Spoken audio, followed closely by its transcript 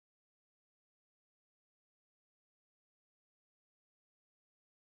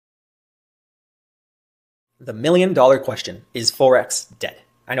The $1,000,000 question, is Forex dead?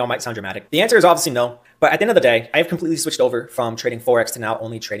 I know it might sound dramatic. The answer is obviously no, but at the end of the day, I have completely switched over from trading Forex to now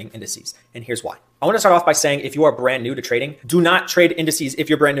only trading indices. And here's why. I want to start off by saying if you are brand new to trading, do not trade indices if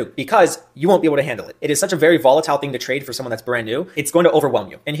you're brand new because you won't be able to handle it. It is such a very volatile thing to trade for someone that's brand new. It's going to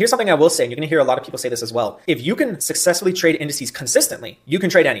overwhelm you. And here's something I will say, and you're going to hear a lot of people say this as well. If you can successfully trade indices consistently, you can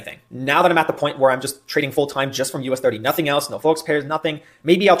trade anything. Now that I'm at the point where I'm just trading full time just from US 30, nothing else, no Forex pairs, nothing.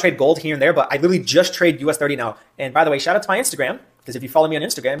 Maybe I'll trade gold here and there, but I literally just trade US 30 now. And by the way, shout out to my Instagram. Because if you follow me on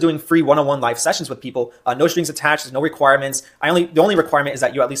Instagram, I'm doing free one-on-one live sessions with people. No strings attached. There's no requirements. The only requirement is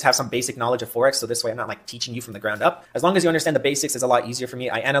that you at least have some basic knowledge of Forex. So this way I'm not like teaching you from the ground up. As long as you understand the basics, it's a lot easier for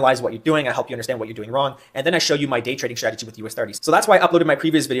me. I analyze what you're doing. I help you understand what you're doing wrong. And then I show you my day trading strategy with US 30s. So that's why I uploaded my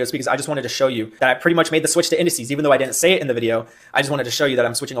previous videos, because I just wanted to show you that I pretty much made the switch to indices. Even though I didn't say it in the video, I just wanted to show you that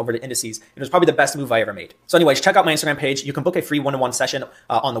I'm switching over to indices. It was probably the best move I ever made. So anyways, check out my Instagram page. You can book a free one-on-one session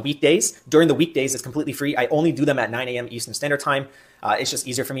on the weekdays. During the weekdays, it's completely free. I only do them at 9 a.m. Eastern Standard Time. It's just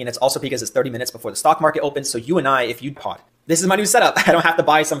easier for me. And it's also because it's 30 minutes before the stock market opens. So you and I, if you pod, this is my new setup. I don't have to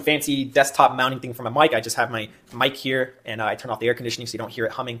buy some fancy desktop mounting thing for my mic. I just have my mic here and I turn off the air conditioning so you don't hear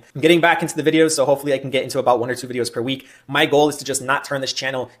it humming. I'm getting back into the videos, so hopefully I can get into about 1 or 2 videos per week. My goal is to just not turn this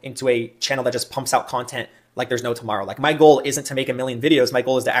channel into a channel that just pumps out content like there's no tomorrow. Like my goal isn't to make 1,000,000 videos. My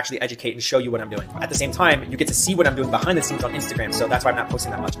goal is to actually educate and show you what I'm doing. At the same time, you get to see what I'm doing behind the scenes on Instagram. So that's why I'm not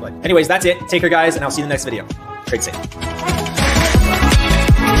posting that much. But anyways, that's it. Take care, guys, and I'll see you in the next video. Trade safe.